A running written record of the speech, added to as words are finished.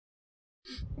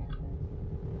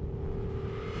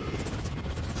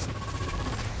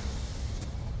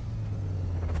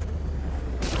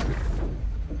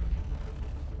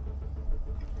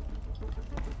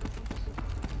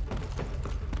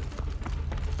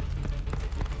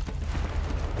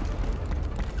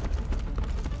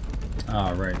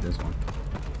Oh, right, this one.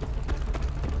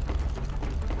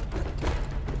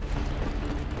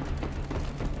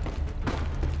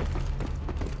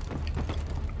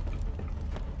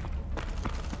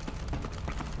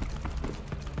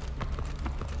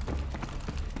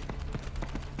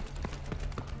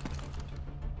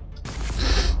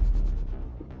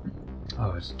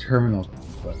 Oh, it's terminal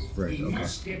quest, right? We okay.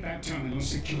 must get that terminal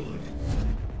secured.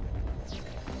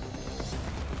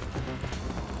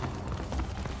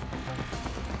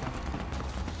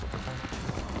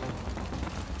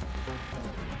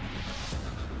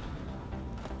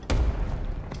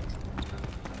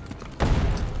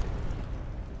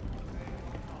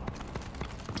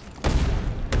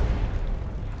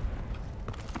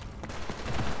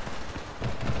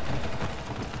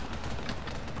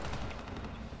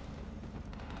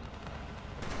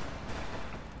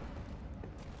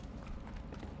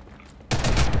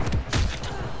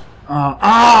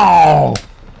 Ow!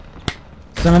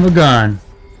 Son of a gun.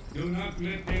 Do not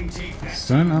let them take that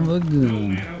Son of a no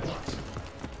gun. matter what.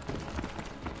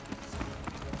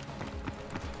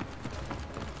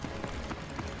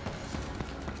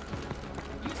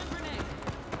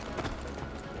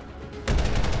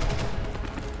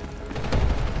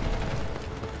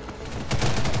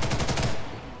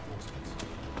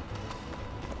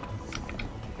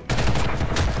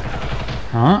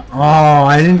 Huh? Oh,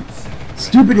 I didn't...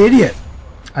 Stupid idiot!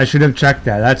 I should have checked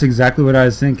that. That's exactly what I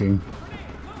was thinking.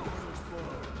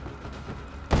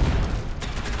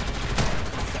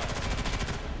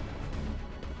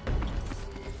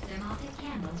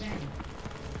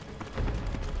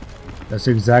 That's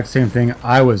the exact same thing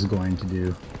I was going to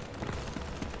do.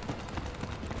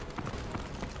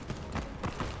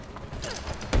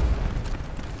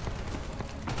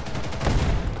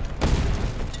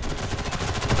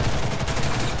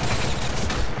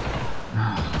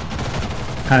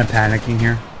 Kind of panicking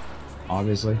here,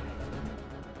 obviously.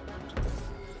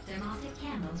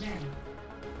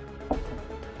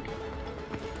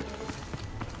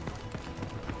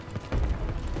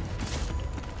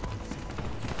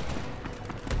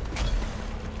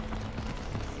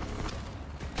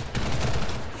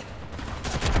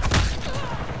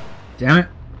 Damn it.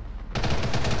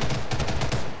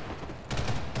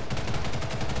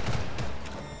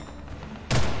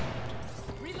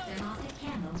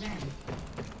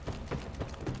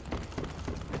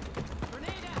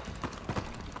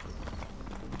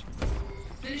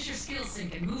 Finish your skill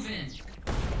sync and move in.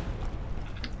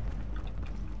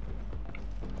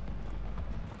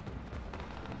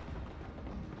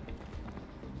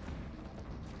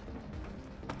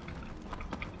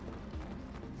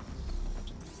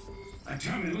 A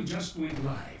terminal just went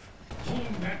live. Hold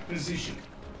that position.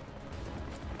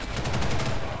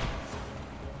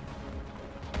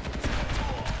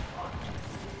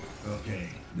 Okay,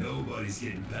 nobody's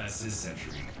getting past this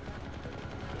sentry.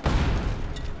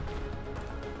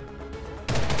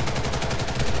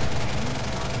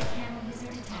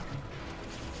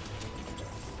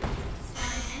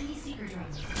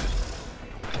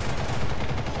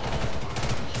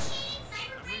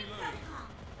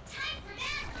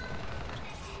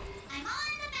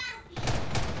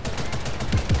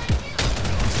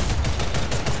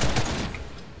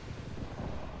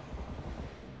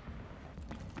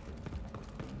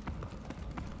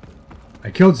 I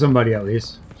killed somebody at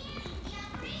least.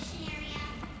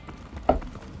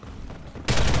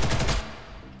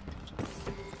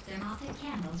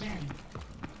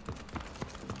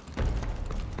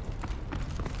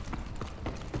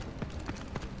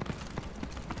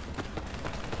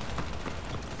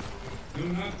 Do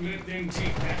not let them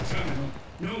take that terminal,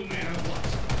 no matter what.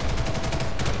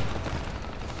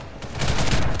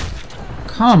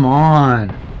 Come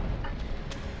on.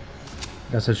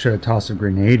 Guess I should have tossed a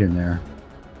grenade in there.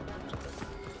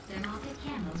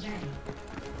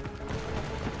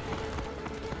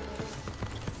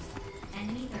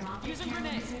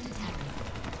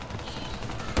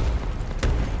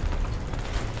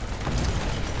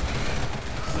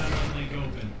 Satellite link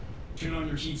open. Turn on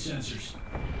your heat sensors.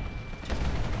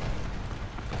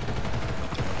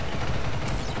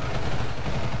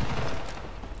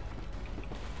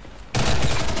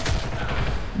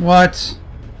 What?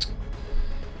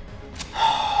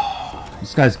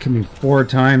 This guy's killed me 4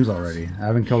 times already. I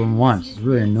haven't killed him once. It's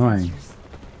really annoying.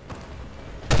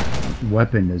 What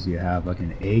weapon does he have? Like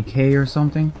an AK or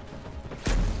something?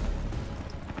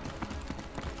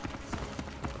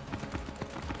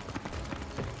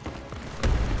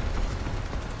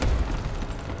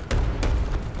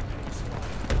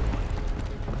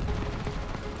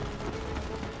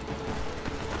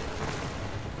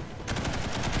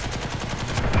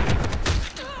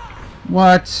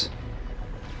 What?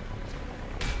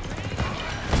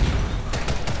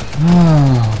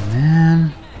 Oh,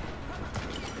 man.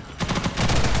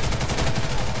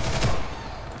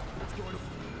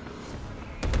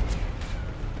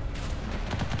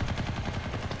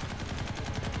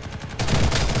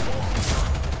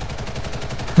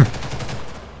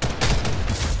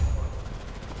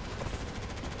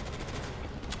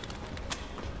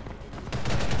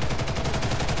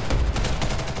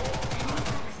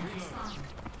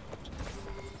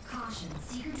 Caution,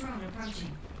 seeker drone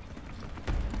approaching.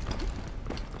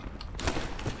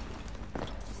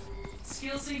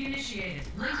 Skill sync initiated.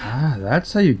 Link up. Ah,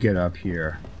 that's how you get up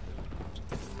here.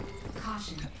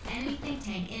 Caution, enemy think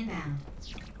tank inbound.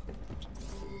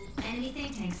 Enemy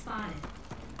think tank spotted.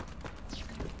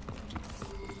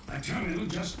 A terminal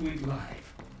just went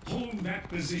live. Hold that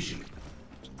position.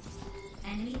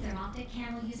 Enemy thermoptic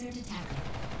camel user detected.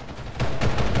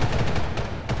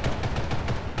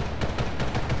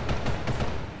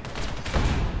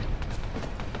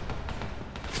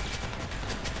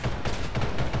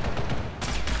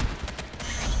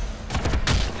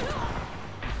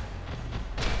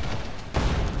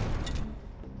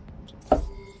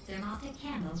 Thermoptic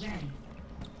camel ready.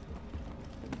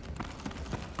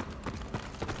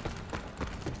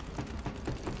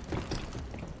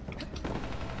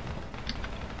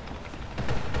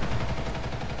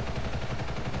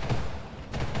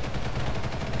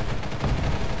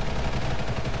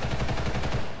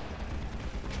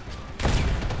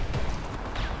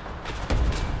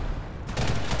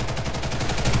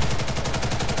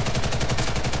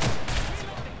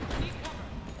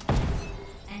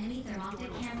 Enemy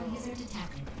thermoptic camel user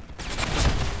detected.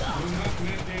 Do not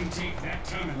let them take that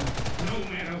terminal, no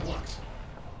matter what.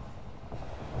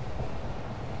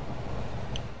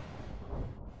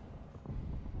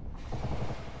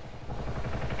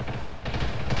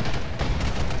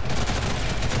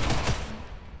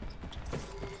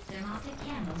 Thermoptic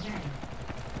camel ready.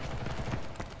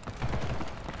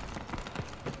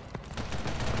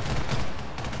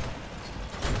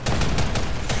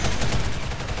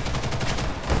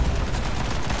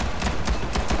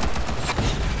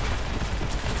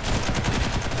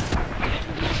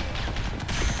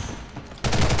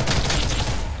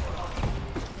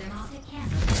 Thermoptic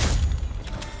camel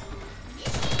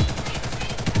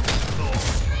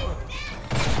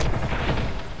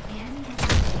The enemy has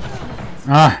activated.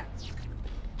 Ah.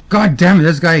 God damn it,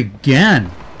 this guy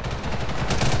again.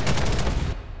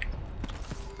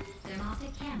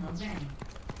 Thermoptic camel ready.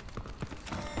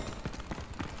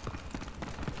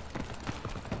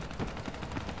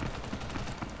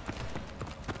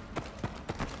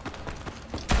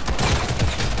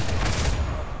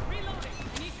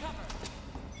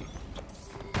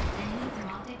 Enemy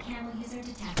thermoptic camel user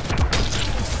detected.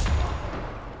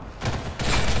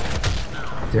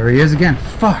 There he is again.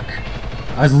 Fuck.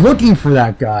 I was looking for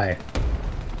that guy.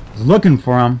 I was looking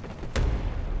for him.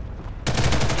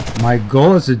 My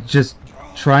goal is to just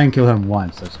try and kill him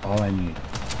once. That's all I need.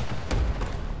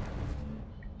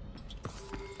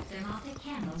 Thermoptic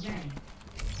camel ready.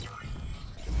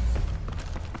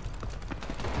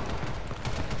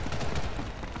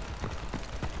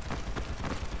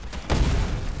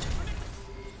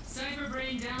 Cyber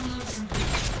brain download complete.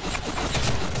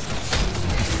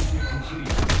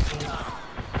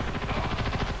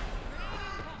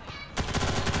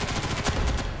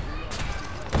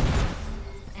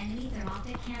 Enemy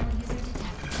thermoptic camel user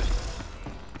detected.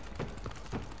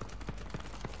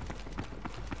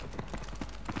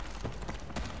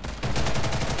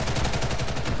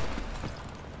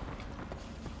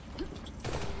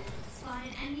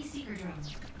 Spotted enemy seeker drone.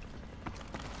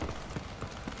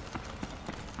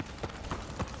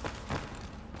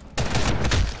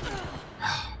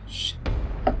 Shit.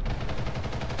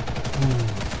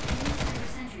 Enemy cyber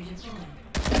sentry deployed.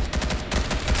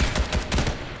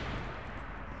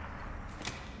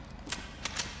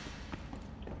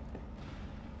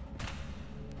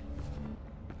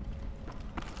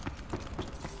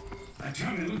 A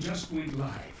terminal just went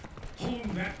live. Hold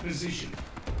that position.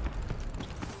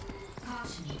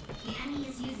 Caution, the enemy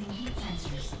is using heat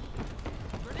sensors.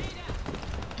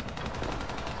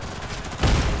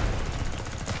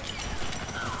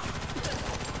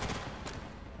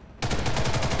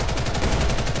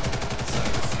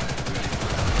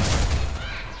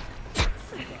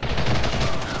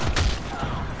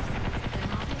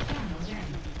 Thermoptic camel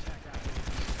ready.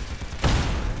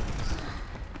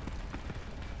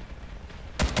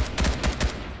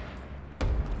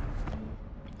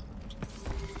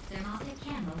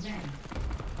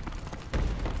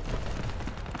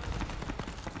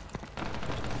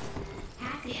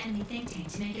 enemy think tank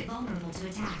to make it vulnerable to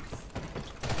attacks.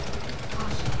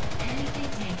 Caution, enemy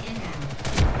think tank inbound.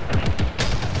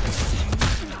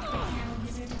 Enemy camel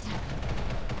user detected.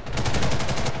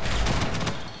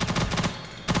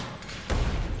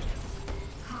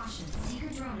 Caution, seeker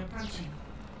drone approaching.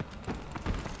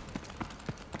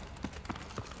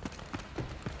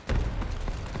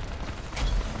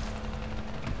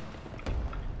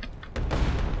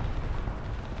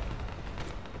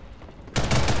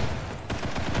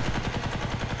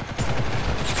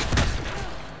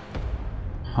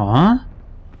 Huh?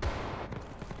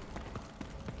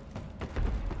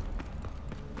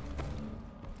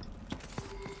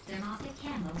 Thermoptic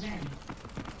camo ready.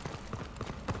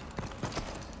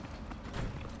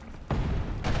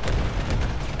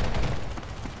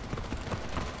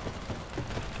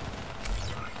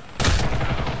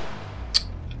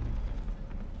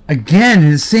 Again,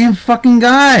 the same fucking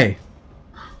guy.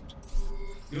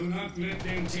 Do not let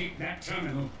them take that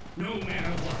terminal, no matter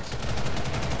what.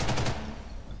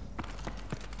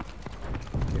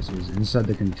 Okay, so he's inside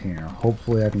the container.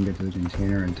 Hopefully I can get to the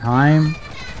container in time.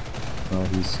 Well,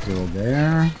 he's still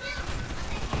there.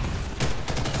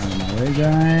 Out of my way,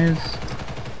 guys.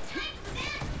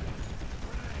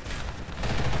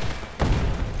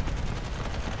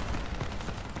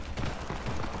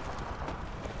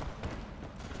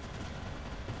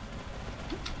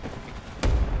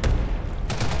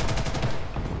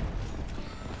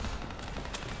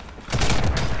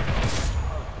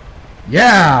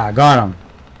 Yeah, got him.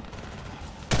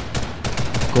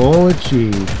 Goal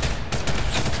achieved.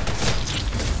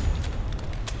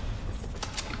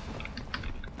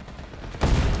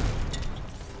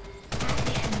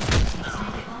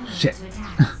 Shit.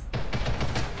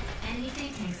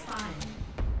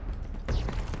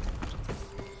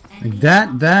 Like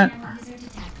that.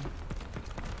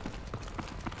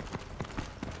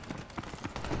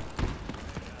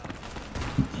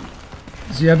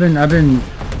 See, I've been.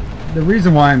 The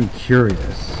reason why I'm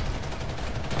curious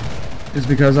is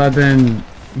because I've been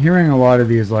hearing a lot of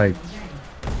these like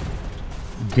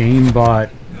aimbot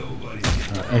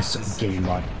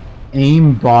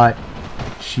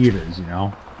cheaters, you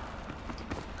know,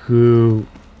 who,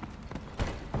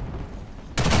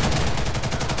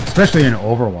 especially in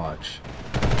Overwatch,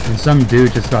 and some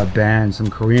dude just got banned, some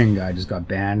Korean guy just got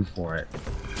banned for it.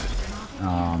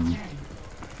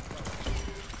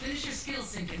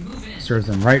 Serves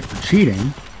them right for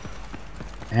cheating,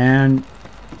 and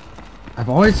I've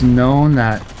always known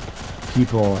that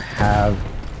people have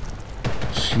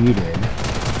cheated,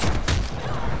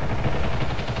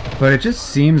 but it just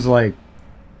seems like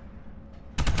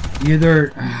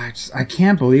either I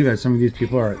can't believe that some of these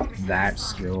people are that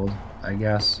skilled, I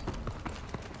guess.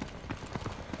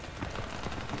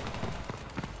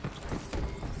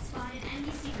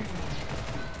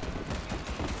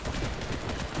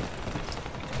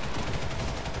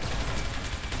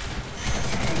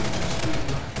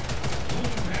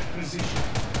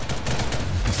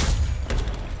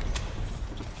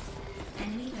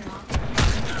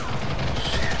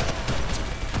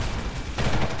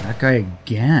 Guy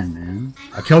again, man.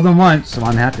 I killed him once, so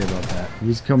I'm happy about that.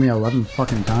 He's killed me 11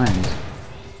 fucking times.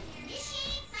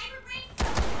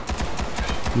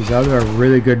 He's either a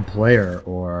really good player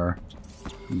or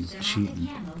he's cheating.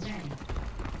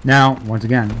 Now, once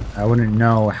again, I wouldn't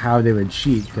know how they would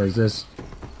cheat because this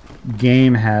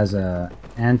game has a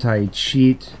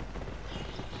anti-cheat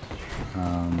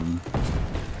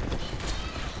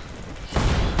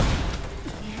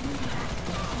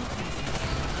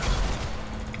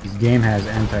game has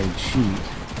anti-cheat,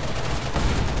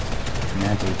 an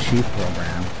anti-cheat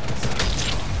program.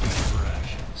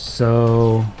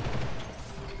 So,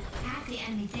 hack the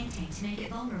enemy think tank to make it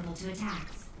vulnerable to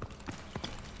attacks.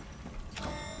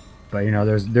 But you know,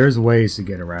 there's ways to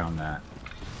get around that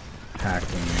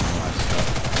hacking and all that stuff.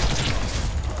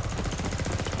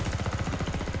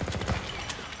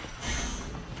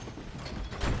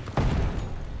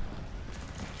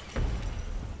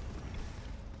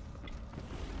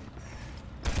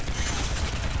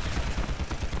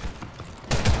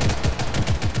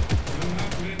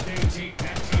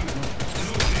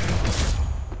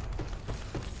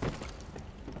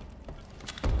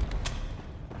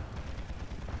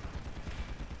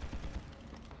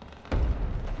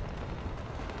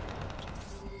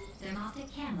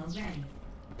 Camo ready.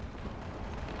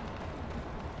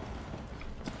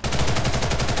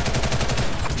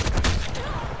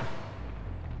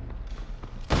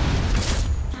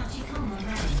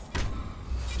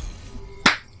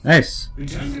 Nice.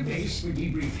 Return to base for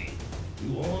debriefing.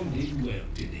 You all did well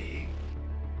today.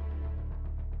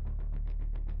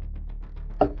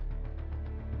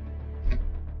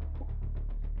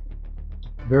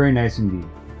 Very nice indeed.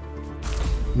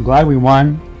 I'm glad we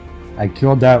won. I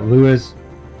killed that Lewis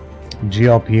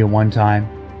GLP at one time.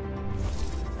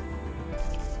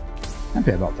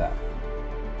 Happy about that.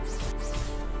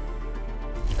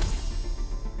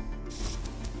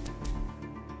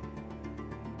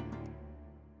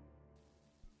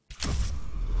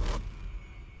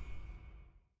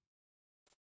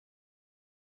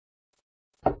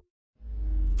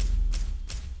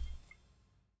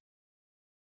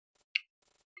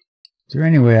 Is there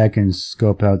any way I can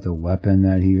scope out the weapon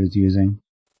that he was using?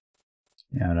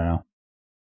 Yeah, I don't know.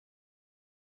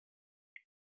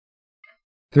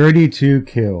 32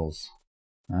 kills.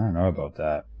 I don't know about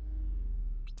that.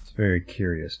 It's very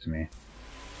curious to me.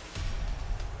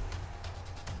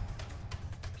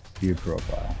 View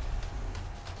profile.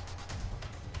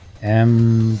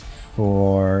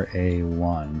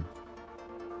 M4A1.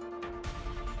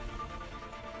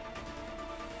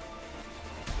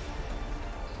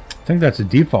 I think that's a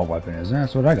default weapon, isn't it?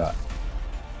 That's what I got.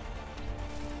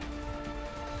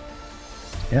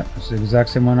 Yep, it's the exact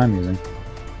same one I'm using.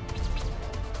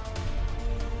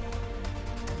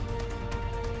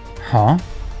 Huh?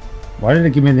 Why did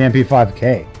it give me the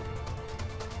MP5K?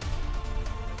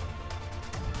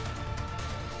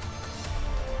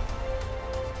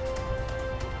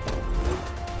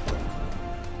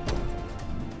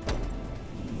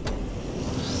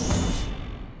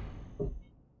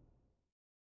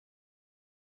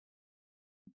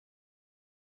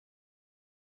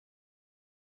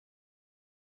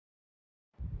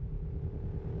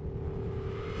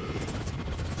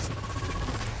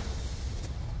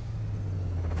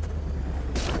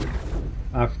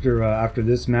 After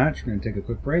this match, we're going to take a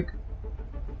quick break.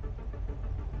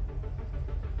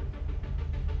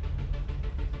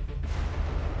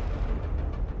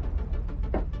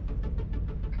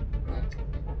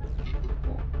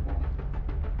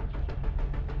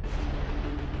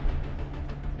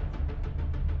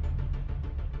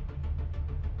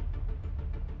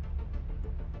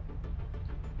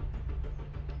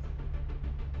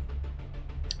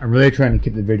 I'm really trying to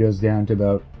keep the videos down to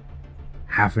about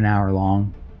half an hour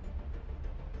long.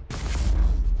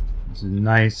 It's a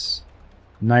nice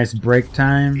break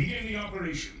time. Begin the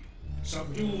operation.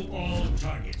 Subdue all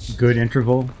targets. Good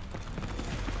interval.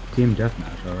 Team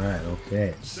deathmatch. All right.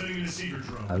 Okay. Setting the secret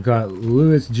drone. I've got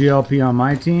Lewis GLP on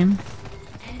my team.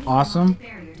 Awesome.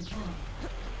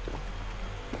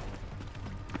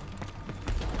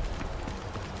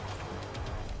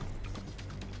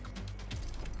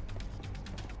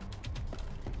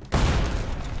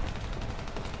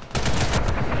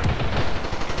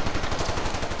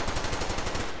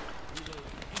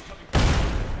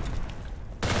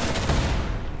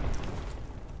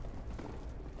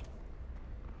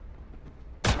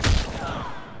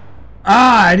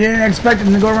 Ah, I didn't expect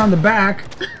him to go around the back.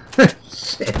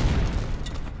 Shit.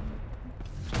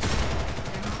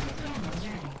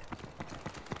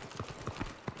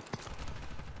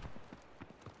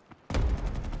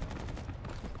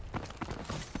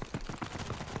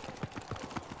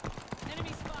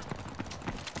 Enemy spot.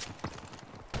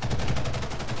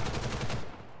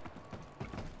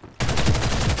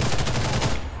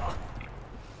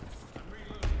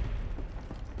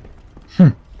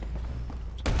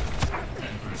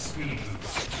 Speed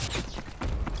boost.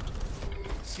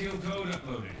 Skill code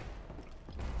uploaded.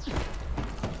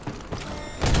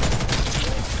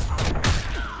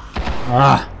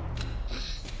 Ah.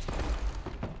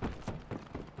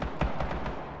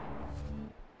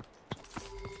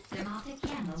 Thermoptic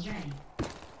camo ready.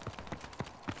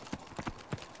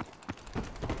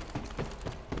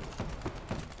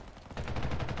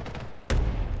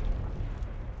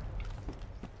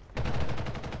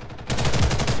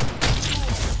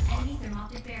 Enemy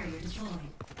thermoptic barrier deployed.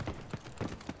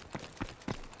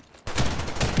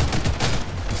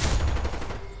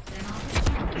 Thermoptic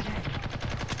camo ready.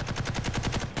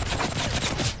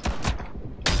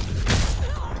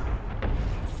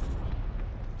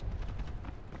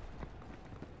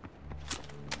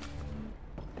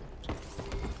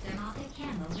 Thermoptic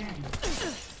camo ready.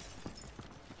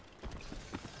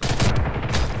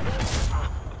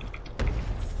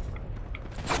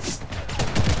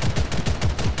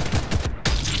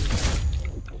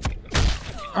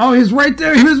 Oh, he's right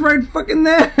there. He was right fucking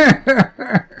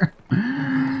there.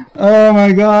 Oh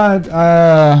my god.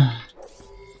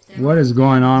 What is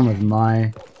going on with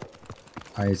my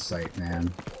eyesight,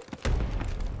 man?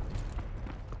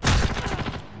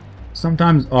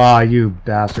 Sometimes, oh, you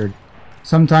bastard.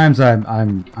 Sometimes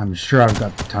I'm sure I've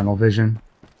got the tunnel vision.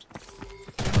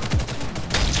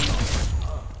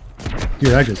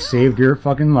 Dude, I just saved your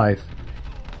fucking life.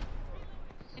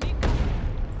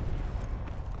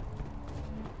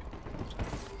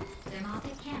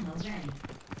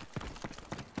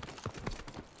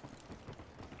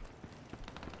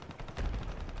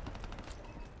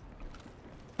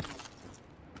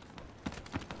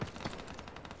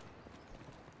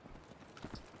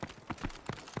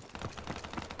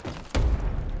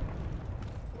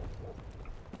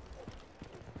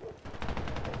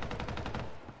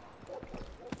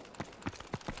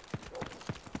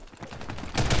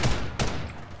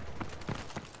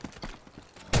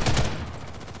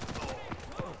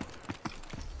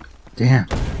 Damn.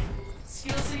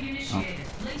 Skill sync initiated.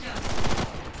 Link up.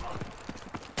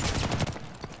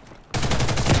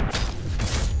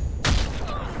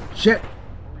 Shit.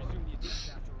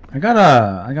 I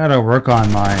gotta work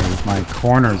on my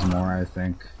corners more, I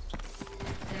think.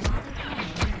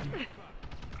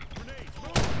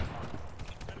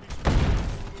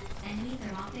 Enemy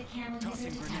thermoptic camo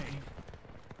user detected.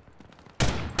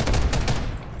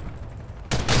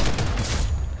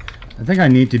 I think I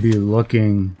need to be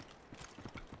looking.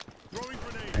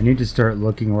 I need to start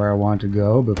looking where I want to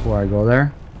go before I go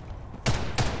there.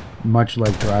 Much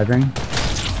like driving.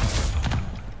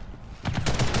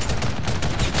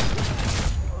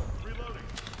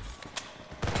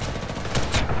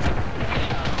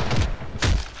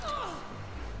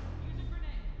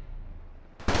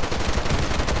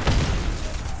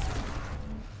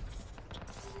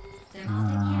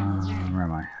 Where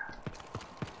am I?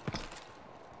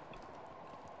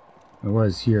 It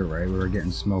was here, right? We were getting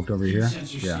smoked over here.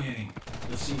 Sensor scanning.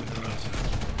 Let's see what they're up to.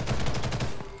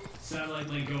 Satellite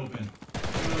link open.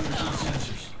 Turn on your heat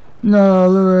sensors. No,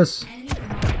 Lewis. Enemy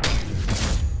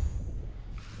thermoptic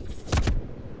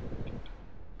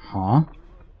Huh?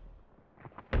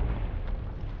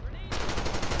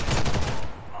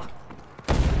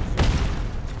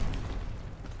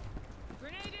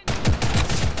 Grenade in.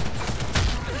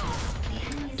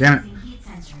 Damn it. using heat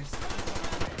sensors.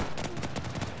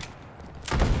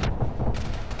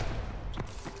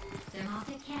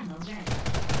 Thermoptic camo ready.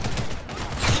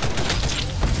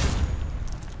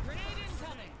 Grenade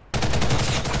incoming.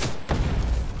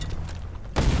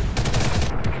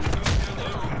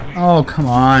 Oh, come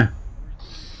on.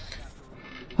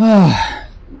 Ah.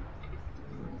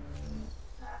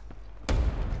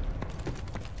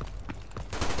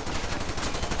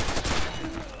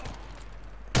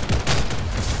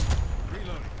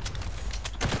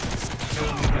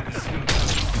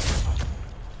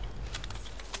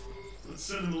 Let's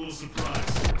send them a little surprise.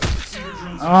 See your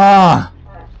drones. Ah.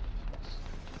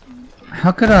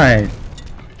 How could I?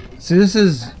 See, this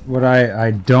is what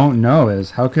I don't know is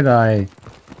how could I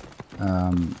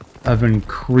have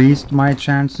increased my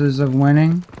chances of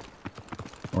winning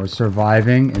or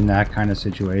surviving in that kind of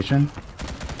situation?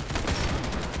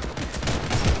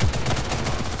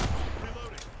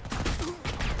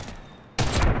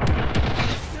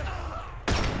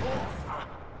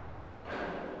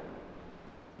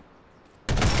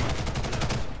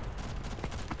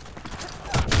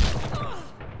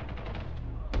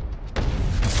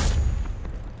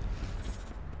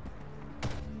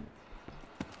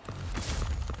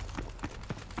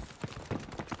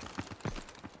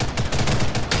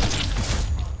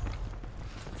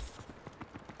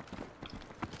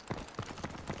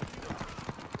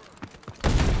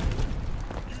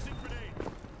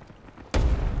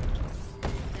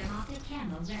 Thermoptic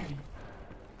camo ready.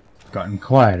 Gotten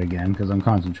quiet again because I'm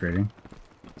concentrating.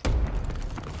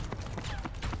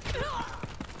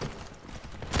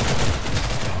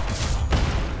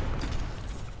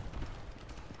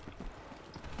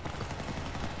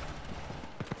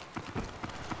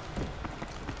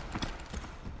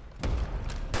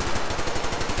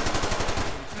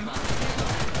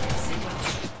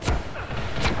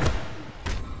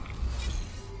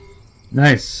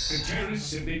 Nice. The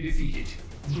terrorists have been defeated.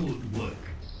 Good work.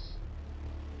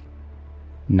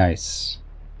 Nice.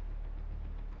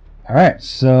 Alright,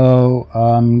 so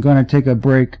I'm going to take a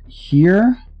break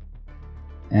here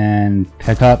and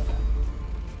pick up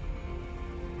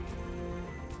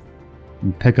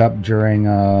during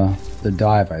the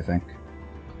dive, I think.